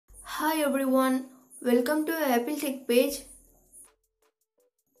Hi everyone, welcome to Apple Tech page.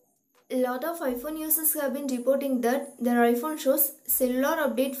 A lot of iPhone users have been reporting that their iPhone shows cellular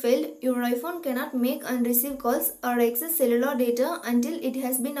update failed. Your iPhone cannot make and receive calls or access cellular data until it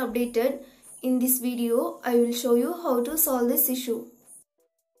has been updated. In this video, I will show you how to solve this issue.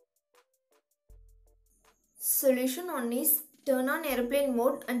 Solution 1 is turn on airplane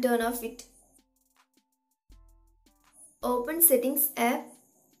mode and turn off it. Open Settings app.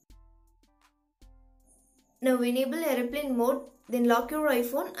 Now enable airplane mode, then lock your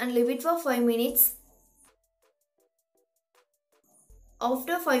iPhone and leave it for 5 minutes.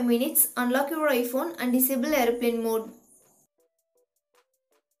 After 5 minutes, unlock your iPhone and disable airplane mode.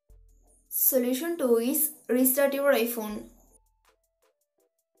 Solution 2 is restart your iPhone.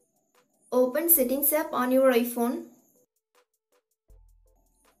 Open Settings app on your iPhone.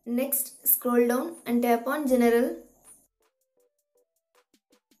 Next, scroll down and tap on General.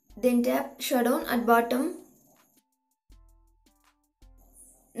 Then tap Shutdown at bottom.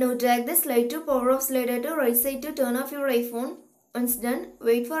 Now drag the slide to power off slider to right side to turn off your iPhone. Once done,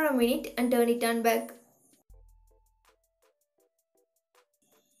 wait for a minute and turn it on back.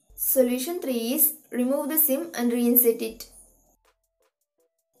 Solution 3 is remove the SIM and reinsert it.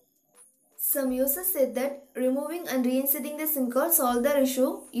 Some users said that removing and reinserting the SIM card solved their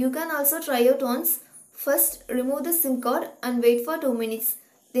issue. You can also try it once. First, remove the SIM card and wait for 2 minutes.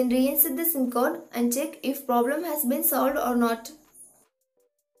 Then reinsert the SIM card and check if problem has been solved or not.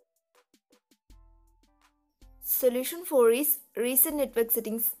 Solution 4 is reset network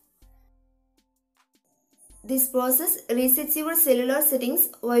settings. This process resets your cellular settings,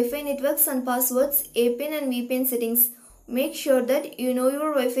 Wi-Fi networks and passwords, APN and VPN settings. Make sure that you know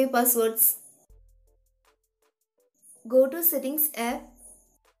your Wi-Fi passwords. Go to Settings app.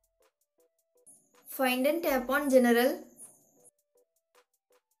 Find and tap on General.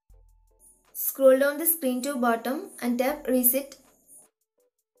 Scroll down the screen to bottom and tap Reset.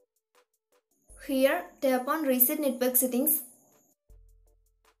 Here, tap on Reset Network Settings.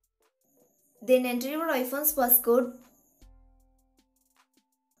 Then enter your iPhone's passcode.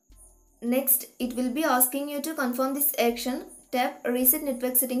 Next, it will be asking you to confirm this action. Tap Reset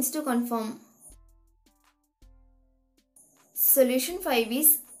Network Settings to confirm. Solution 5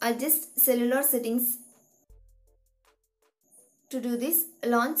 is Adjust Cellular Settings. To do this,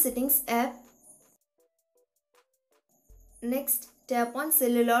 launch Settings app. Next, tap on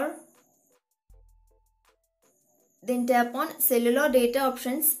Cellular. Then tap on Cellular Data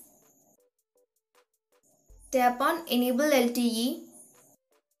Options. Tap on Enable LTE.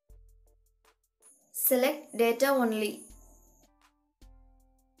 Select Data Only.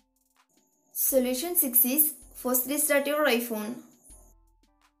 Solution 6 is force restart your iPhone.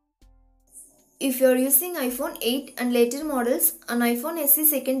 If you are using iPhone 8 and later models on iPhone SE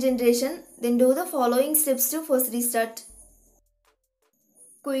second generation, then do the following steps to force restart.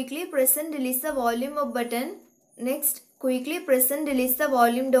 Quickly press and release the volume up button. Next, quickly press and release the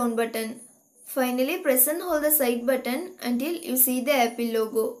volume down button. Finally, press and hold the side button until you see the Apple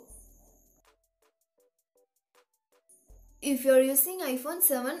logo. If you are using iPhone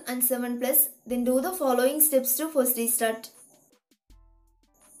 7 and 7 Plus, then do the following steps to force restart.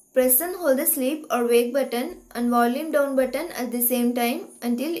 Press and hold the sleep or wake button and volume down button at the same time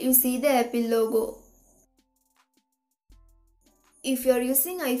until you see the Apple logo. If you are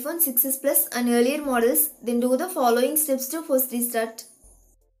using iPhone 6s Plus and earlier models, then do the following steps to force restart.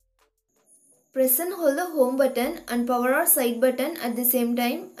 Press and hold the home button and power or side button at the same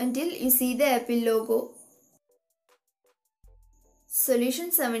time until you see the Apple logo.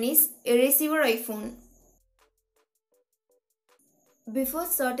 Solution 7 is erase your iPhone. Before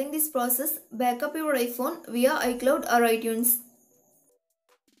starting this process, back up your iPhone via iCloud or iTunes.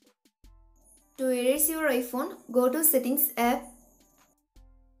 To erase your iPhone, go to Settings app.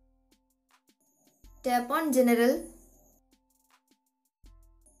 Tap on General.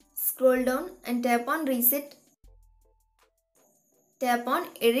 Scroll down and tap on Reset. Tap on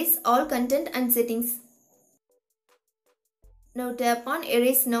Erase all content and settings. Now tap on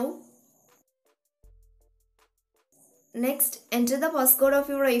Erase Now. Next, enter the passcode of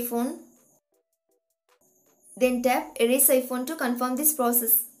your iPhone. Then tap Erase iPhone to confirm this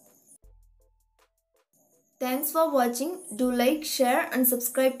process. Thanks for watching. Do like, share and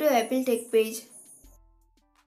subscribe to Apple Tech page.